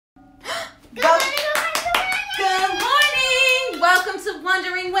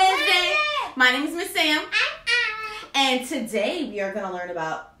Wondering Wednesday. My name is Miss Sam. And today we are going to learn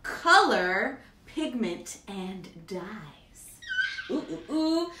about color, pigment, and dyes.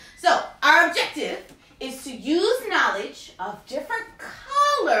 So our objective is to use knowledge of different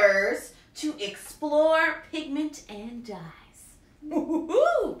colors to explore pigment and dyes.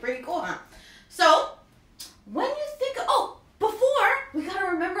 Pretty cool, huh? So when you think of, before, we got to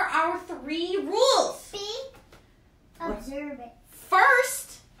remember our 3 rules. Be observant.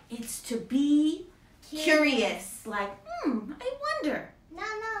 First, it's to be curious. Like, I wonder. No,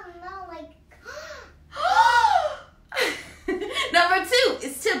 like... Number 2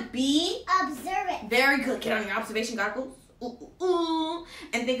 is to be observant. very good. Get on your observation goggles.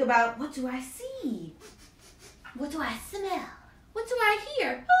 And think about, what do I see? What do I smell? What do I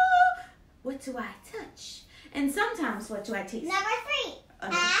hear? What do I touch? And sometimes, what do I taste? Number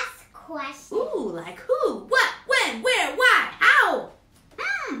 3, ask questions. Like who, what, when, where, why, how?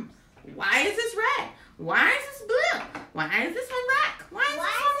 Why is this red? Why is this blue? Why is this one black? Why is this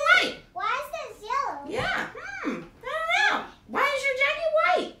one white? Why is this yellow? Yeah, I don't know. Why is your jacket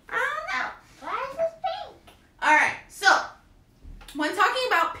white? I don't know. Why is this pink? All right, so when talking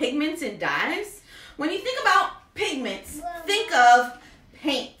about pigments and dyes, when you think about pigments, think of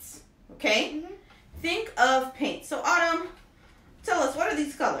paints, okay? Mm-hmm. Think of paint. So Autumn, tell us, what are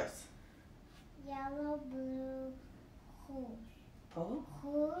these colors? Yellow, blue, rouge. Oh,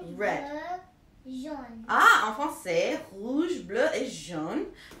 Rouge, red. bleu, jaune. En français, rouge, bleu, et jaune.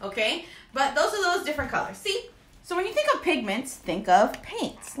 Okay, but those are those different colors. See? So when you think of pigments, think of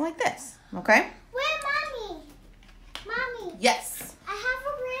paints like this. Okay? Wait, Mommy. Yes. I have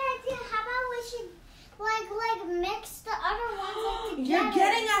a great idea. How about we should like mix the other ones together? You're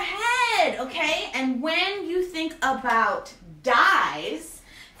getting ahead, okay? And when you think about dyes,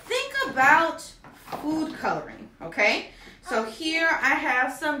 think about food coloring, okay? So here I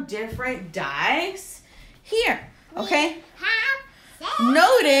have some different dyes here, okay?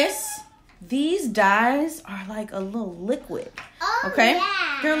 Notice these dyes are like a little liquid, okay?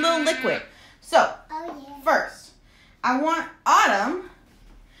 Yeah. They're a little liquid. So first, I want Autumn,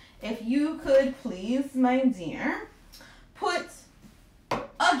 if you could please, my dear, put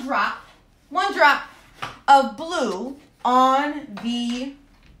one drop of blue on the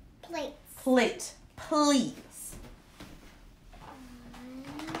plate, please.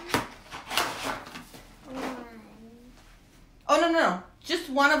 Oh, no. Just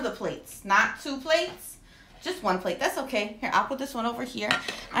one of the plates, not 2 plates. Just one plate. That's okay. Here, I'll put this one over here.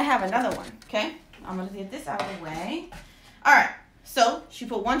 I have another one, okay? I'm going to get this out of the way. All right. So she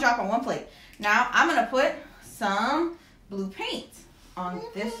put 1 drop on 1 plate. Now I'm going to put some blue paint on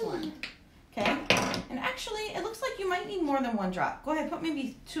this one, okay? And actually, it looks like you might need more than 1 drop. Go ahead, put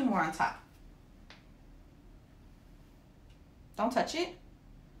maybe 2 more on top. Don't touch it.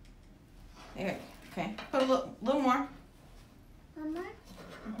 There, okay. Put a little more. Mama?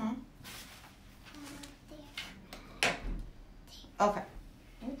 Okay.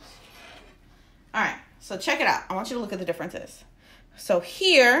 Oops. All right. So check it out. I want you to look at the differences. So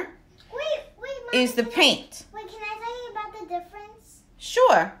here is the paint. Wait, can I tell you about the difference?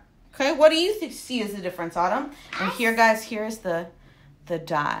 Sure. Okay. What do you see as the difference, Autumn? And here, guys, here's the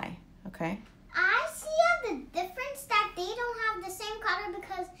dye. Okay. I see the difference that they don't have the same color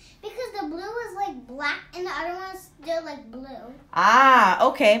because the blue is like black and the other one's still like blue.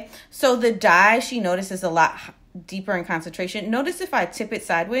 Okay. So the dye, she notices a lot deeper in concentration. Notice if I tip it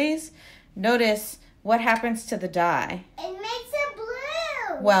sideways, notice what happens to the dye. It makes it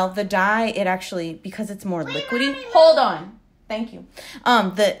blue. Well, the dye, it actually, because it's more liquidy. Mommy, hold on. Thank you.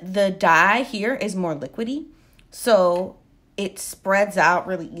 The dye here is more liquidy, so it spreads out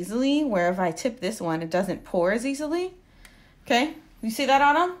really easily, where if I tip this one, it doesn't pour as easily. Okay? You see that,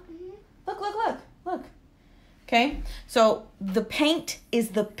 Autumn? Mm-hmm. Look. Okay? So the paint is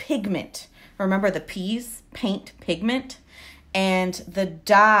the pigment. Remember the P's? Paint, pigment. And the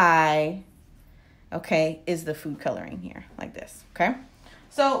dye, okay, is the food coloring here, like this. Okay?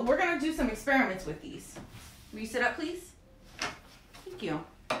 So we're going to do some experiments with these. Will you sit up, please? Thank you.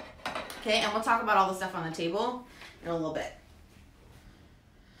 Okay, and we'll talk about all the stuff on the table in a little bit.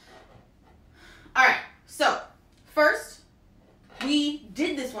 All right, so first, we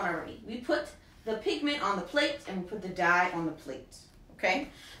did this one already. We put the pigment on the plate and we put the dye on the plate, okay?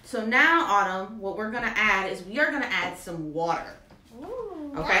 So now, Autumn, what we're going to add is we are going to add some water,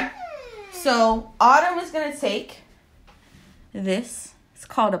 okay? So Autumn is going to take this. It's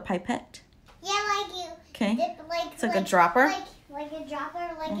called a pipette. Yeah, like you. Okay. Dip, it's like a dropper. Like a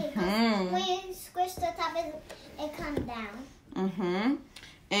dropper, it comes, when you squish the top, it comes down.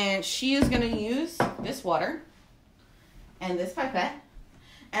 And she is going to use this water and this pipette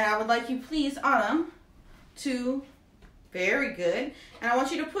And I would like you, please, Autumn, to, very good. And I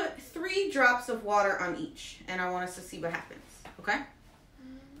want you to put 3 drops of water on each. And I want us to see what happens, okay?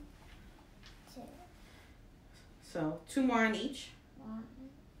 2. So 2 more on each. 1,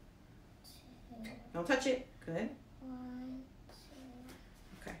 2. Don't touch it. Good. 1,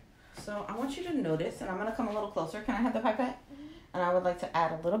 2. Okay. So I want you to notice, and I'm going to come a little closer. Can I have the pipette? And I would like to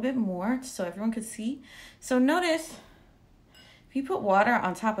add a little bit more so everyone could see. So notice, if you put water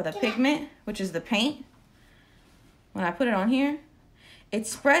on top of the pigment, which is the paint, when I put it on here, it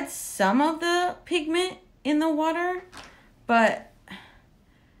spreads some of the pigment in the water, and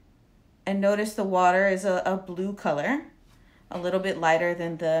notice the water is a blue color, a little bit lighter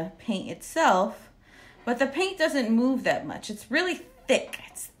than the paint itself, but the paint doesn't move that much. It's really thick.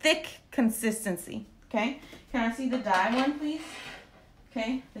 It's thick consistency, okay? Can I see the dye one, please?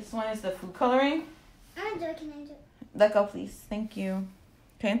 Okay, this one is the food coloring. Can I do it? Let go, please. Thank you.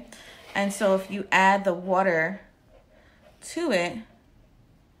 Okay, and so if you add the water to it,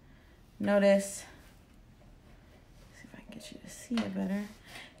 notice, see if I can get you to see it better.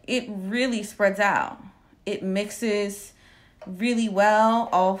 It really spreads out. It mixes really well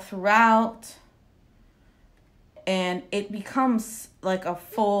all throughout, and it becomes like a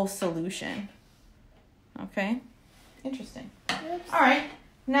full solution. Okay, interesting. Oops. All right,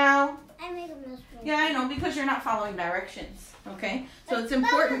 now. I made a mess. Yeah, I know, because you're not following directions. Okay, so it's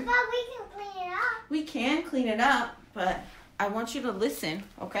important. But we can clean it up. We can clean it up, but I want you to listen.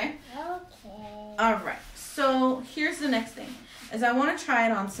 Okay. Okay. All right. So here's the next thing: is I want to try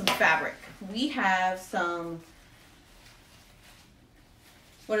it on some fabric. We have some.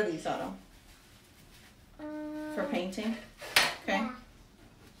 What are these, Autumn? For painting. Okay. Yeah.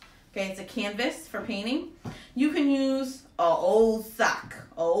 Okay, it's a canvas for painting. You can use an old sock, an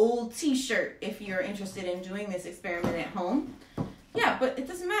old t-shirt if you're interested in doing this experiment at home. Yeah, but it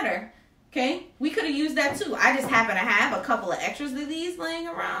doesn't matter. Okay? We could have used that too. I just happen to have a couple of extras of these laying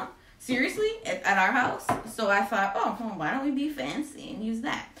around. Seriously? At our house. So I thought, why don't we be fancy and use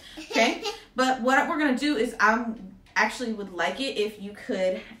that? Okay? But what we're going to do is I actually would like it if you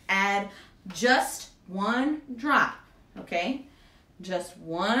could add just 1 drop. Okay? Just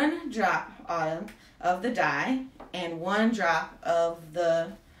 1 drop, Autumn, of the dye and 1 drop of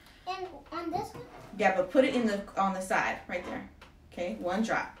the. And on this one? Yeah, but put it on the side right there. Okay, 1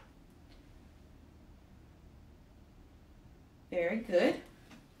 drop. Very good.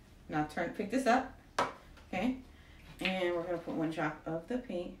 Now pick this up. Okay, and we're gonna put 1 drop of the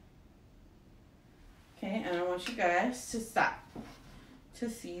paint. Okay, and I want you guys to stop to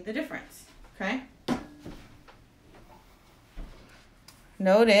see the difference. Okay.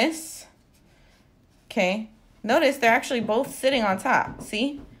 Notice, okay, notice they're actually both sitting on top.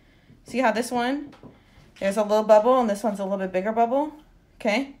 See how this one, there's a little bubble and this one's a little bit bigger bubble.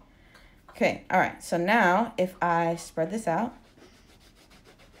 Okay, all right, so now if I spread this out,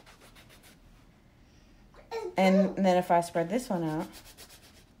 and then if I spread this one out,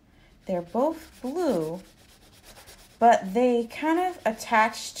 they're both blue, but they kind of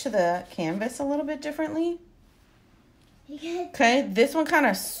attach to the canvas a little bit differently. Okay, this one kind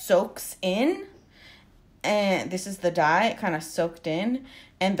of soaks in, and this is the dye, it kind of soaked in,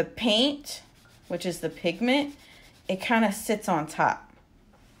 and the paint, which is the pigment, it kind of sits on top.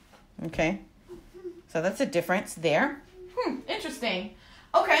 Okay, so that's a difference there. Interesting.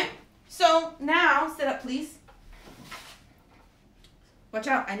 Okay, so now sit up, please. Watch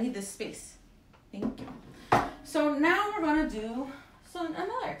out, I need this space. Thank you. So now we're going to do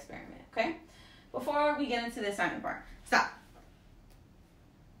another experiment, okay? Before we get into the assignment part. Stop.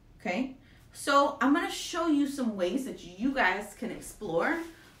 Okay, so I'm going to show you some ways that you guys can explore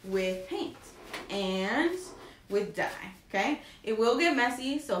with paint and with dye, okay? It will get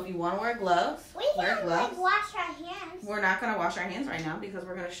messy, so if you want to wear gloves, wear gloves. We wash our hands. We're not going to wash our hands right now because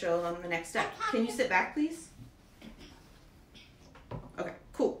we're going to show them the next step. Can you sit back, please? Okay,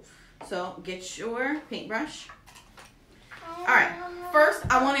 cool. So get your paintbrush. All right, first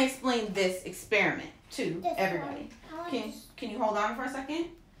I want to explain this experiment to everybody. Can you hold on for a second?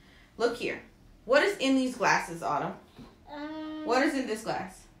 Look here. What is in these glasses, Autumn? What is in this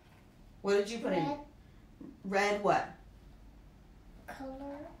glass? What did you put in? Red what?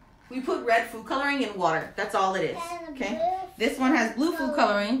 Color. We put red food coloring in water. That's all it is. Okay? This one has blue food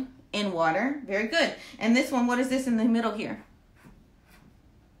coloring in water. Very good. And this one, what is this in the middle here?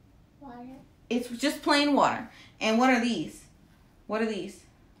 Water. It's just plain water. And what are these? What are these?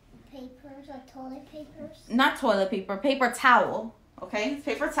 Papers, like toilet papers. Not toilet paper, paper towel. Okay,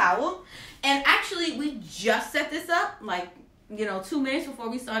 paper towel. And actually, we just set this up like 2 minutes before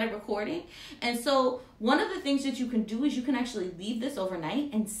we started recording. And so one of the things that you can do is you can actually leave this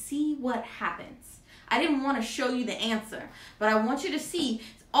overnight and see what happens. I didn't want to show you the answer, but I want you to see.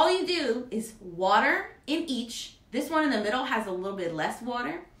 All you do is water in each. This one in the middle has a little bit less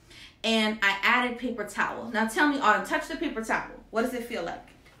water. And I added paper towel. Now tell me, Autumn, touch the paper towel. What does it feel like?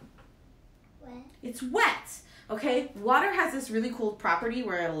 Wet. It's wet. Okay? Water has this really cool property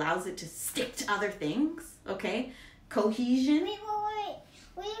where it allows it to stick to other things. Okay? Cohesion. Wait.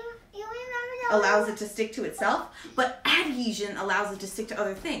 You remember that allows it to stick to itself, but adhesion allows it to stick to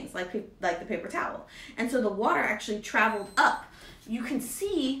other things, like the paper towel. And so the water actually traveled up. You can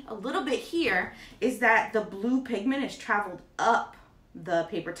see a little bit here is that the blue pigment is traveled up the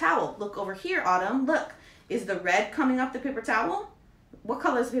paper towel. Look over here, Autumn. Look. Is the red coming up the paper towel? What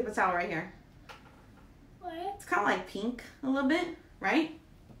color is the paper towel right here? What? It's kind of like pink a little bit, right?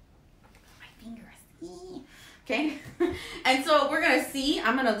 My fingers. Okay? And so we're going to see.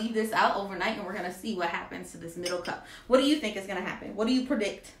 I'm going to leave this out overnight and we're going to see what happens to this middle cup. What do you think is going to happen? What do you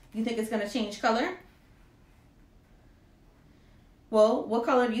predict? You think it's going to change color? Well, what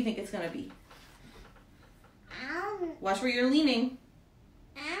color do you think it's going to be? Watch where you're leaning.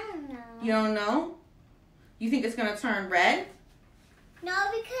 I don't know. You don't know? You think it's going to turn red? No,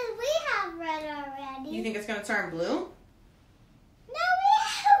 because we have red already. You think it's going to turn blue? No, we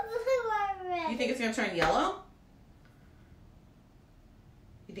have blue already. You think it's going to turn yellow?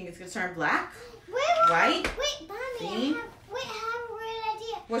 You think it's going to turn black? White? Wait, Mommy, I have a weird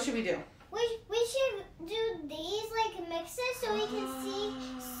idea. What should we do? We should do these like mixes so we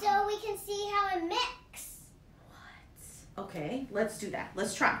can see how it mix. What? Okay, let's do that.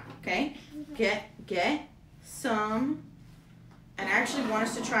 Let's try. Okay, get some. And I actually want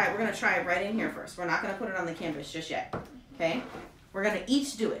us to try it. We're gonna try it right in here first. We're not gonna put it on the canvas just yet. Okay, we're gonna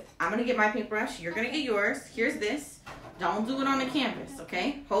each do it. I'm gonna get my paintbrush. You're gonna get yours. Here's this. Don't do it on the canvas.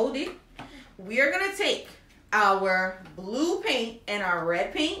 Okay, hold it. We are gonna take our blue paint and our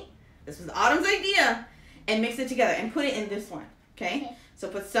red paint. This was Autumn's idea, and mix it together and put it in this one. Okay? So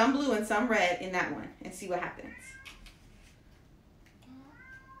put some blue and some red in that one and see what happens.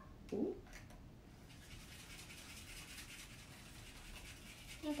 Ooh.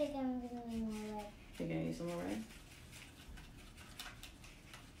 I think I'm gonna need more red. Think I need some more red?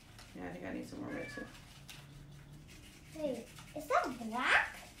 Yeah, I think I need some more red too. Wait, is that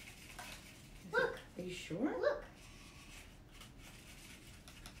black? Look. Are you sure? Look.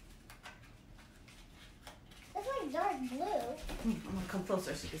 It's like dark blue. I'm gonna come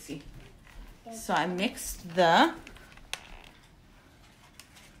closer so you can see. So I mixed the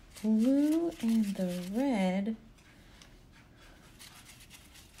blue and the red.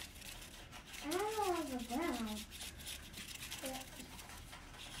 I don't know what's the brown.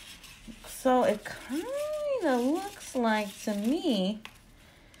 So it kind of looks like, to me,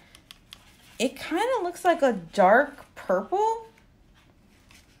 it kind of looks like a dark purple.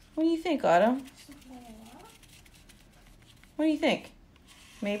 What do you think, Autumn? What do you think?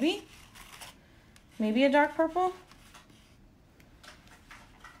 Maybe? Maybe a dark purple?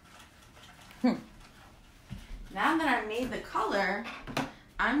 Now that I made the color,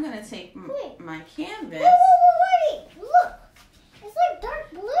 I'm going to take my canvas. Wait. Look. It's like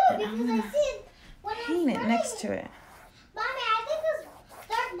dark blue because I see it when I'm Paint it spreading next to it. Mommy, I think it's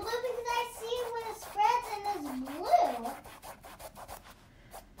dark blue because I see it when it spreads and it's blue.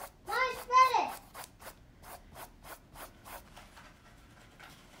 Mommy, spread it.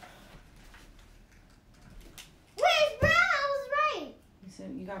 Wait, it's brown. I was right. You said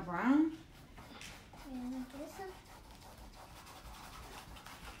you got brown?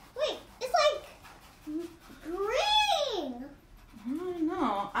 Wait, it's like green. I don't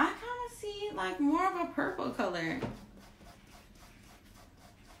know. I kind of see like more of a purple color.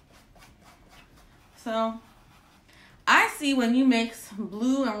 So I see when you mix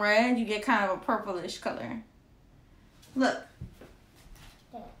blue and red, you get kind of a purplish color. Look.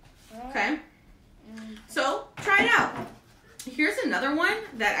 Okay. So try it out. Here's another one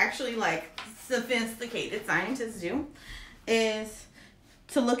that actually like sophisticated scientists do, is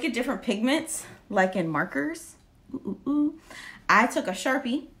to look at different pigments, like in markers. I took a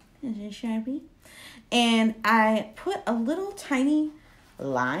Sharpie, and I put a little tiny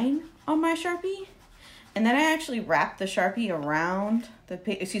line on my Sharpie, and then I actually wrapped the Sharpie around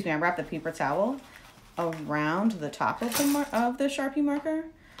I wrapped the paper towel around the top of the Sharpie marker.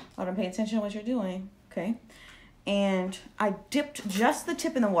 Autumn, pay attention to what you're doing, okay? And I dipped just the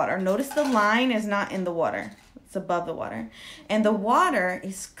tip in the water. Notice the line is not in the water. It's above the water. And the water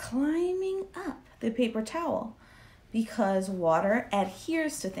is climbing up the paper towel because water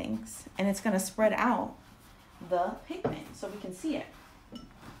adheres to things and it's going to spread out the pigment so we can see it.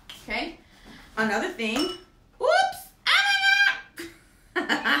 Okay. Another thing. Whoops! Ah!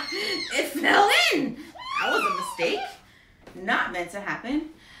 It fell in. That was a mistake. Not meant to happen.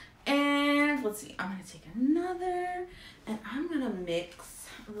 And let's see. I'm gonna take another, and I'm gonna mix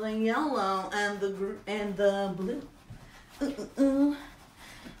the yellow and the blue.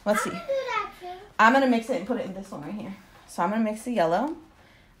 Let's see. I'm gonna mix it and put it in this one right here. So I'm gonna mix the yellow.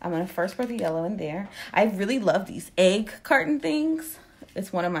 I'm gonna first put the yellow in there. I really love these egg carton things.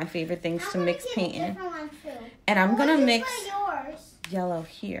 It's one of my favorite things to mix paint in. And I'm gonna mix yellow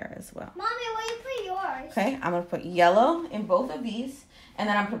here as well. Mommy, where you put yours? Okay, I'm gonna put yellow in both of these, and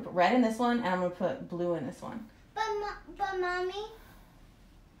then I'm gonna put red in this one, and I'm gonna put blue in this one. But mommy.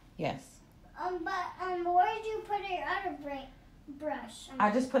 Yes. Where did you put your other brush? I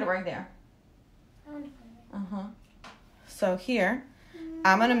just put it right there. So here,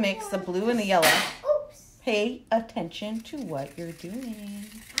 I'm gonna mix the blue and the yellow. Oops. Pay attention to what you're doing.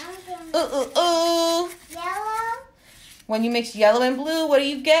 Yellow. When you mix yellow and blue, what do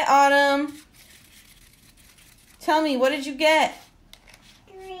you get, Autumn? Tell me, what did you get?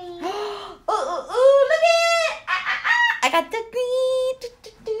 Green. Look at it! I got the green.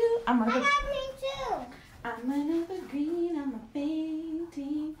 I got green too. I'm gonna put green on my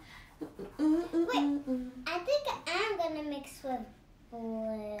painting. Wait, I think I'm gonna mix with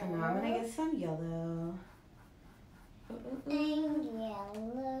blue. And now I'm gonna get some yellow. And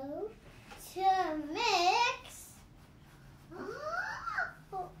yellow to mix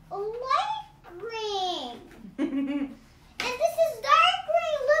light green. And this is dark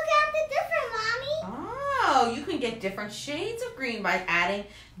green. Look at the difference, Mommy. Oh, you can get different shades of green by adding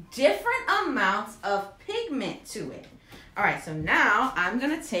different amounts of pigment to it. All right, so now I'm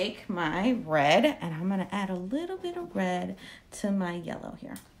going to take my red and I'm going to add a little bit of red to my yellow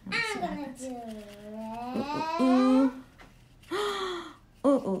here. I'm going to do red.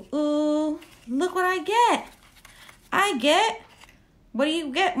 Ooh. Look what I get. What do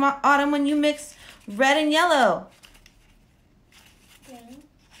you get, Autumn, when you mix red and yellow? Green.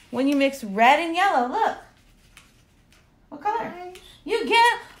 When you mix red and yellow, look. What color? Orange. You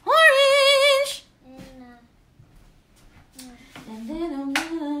get orange. And then I'm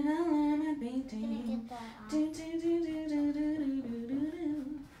gonna color my painting.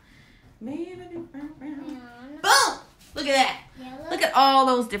 Boom! Look at that. Yellow. Look at all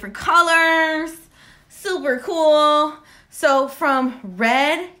those different colors. Super cool. So from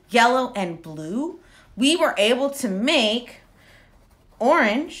red, yellow, and blue, we were able to make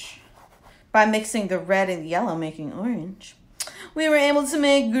orange by mixing the red and yellow, making orange. We were able to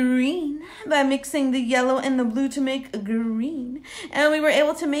make green by mixing the yellow and the blue to make a green. And we were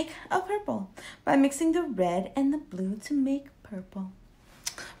able to make a purple by mixing the red and the blue to make purple.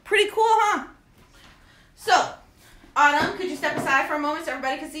 Pretty cool, huh? So, Autumn, could you step aside for a moment so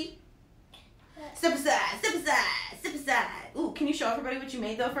everybody can see? Step aside, step aside, step aside. Ooh, can you show everybody what you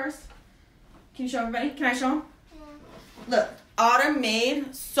made though first? Can you show everybody? Can I show them? Yeah. Look, Autumn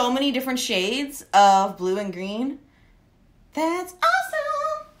made so many different shades of blue and green. That's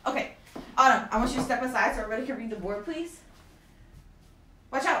awesome. Okay, Autumn, I want you to step aside so everybody can read the board, please.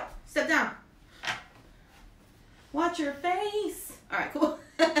 Watch out. Step down. Watch your face. All right, cool.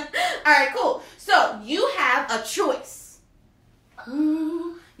 All right, cool. So you have a choice.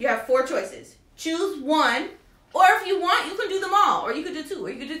 You have 4 choices. Choose one, or if you want, you can do them all, or you could do 2, or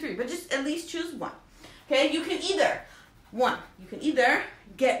you could do 3, but just at least choose one. Okay, you can either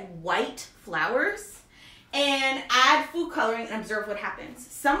get white flowers and add food coloring and observe what happens.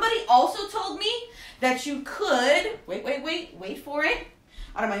 Somebody also told me that you could, wait for it.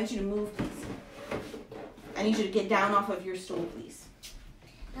 Autumn, I need you to move, please. I need you to get down off of your stool, please.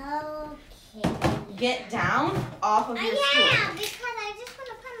 Okay. Get down off of your stool. Yeah, because I just want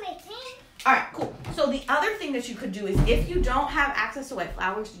to put my paint. All right, cool. So the other thing that you could do is if you don't have access to white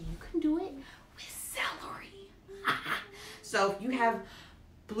flowers, you can do it with celery. So if you have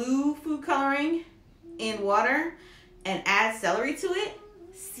blue food coloring in water and add celery to it,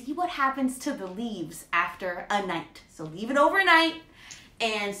 see what happens to the leaves after a night. So leave it overnight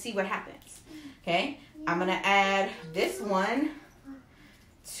and see what happens. Okay, I'm gonna add this one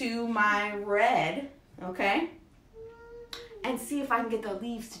to my red, okay, and see if I can get the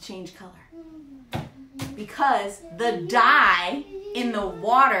leaves to change color. Because the dye in the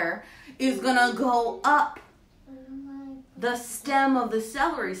water is gonna go up the stem of the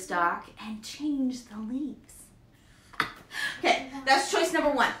celery stalk and change the leaves. Okay, that's choice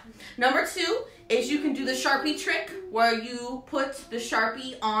number 1. Number 2 is you can do the Sharpie trick where you put the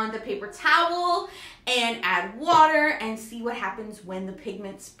Sharpie on the paper towel and add water and see what happens when the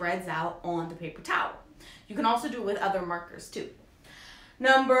pigment spreads out on the paper towel. You can also do it with other markers too.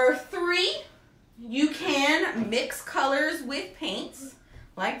 Number 3, you can mix colors with paints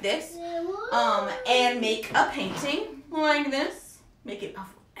like this, and make a painting like this. Make it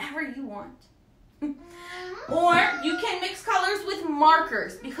of whatever you want. Or you can mix colors with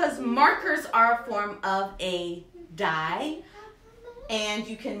markers, because markers are a form of a dye, and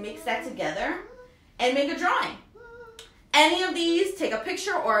you can mix that together and make a drawing. Any of these, take a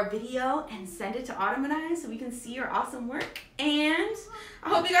picture or a video and send it to Autumn and I so we can see your awesome work. And I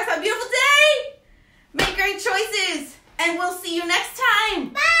hope you guys have a beautiful day. Make great choices, and we'll see you next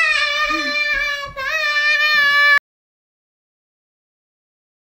time. Bye.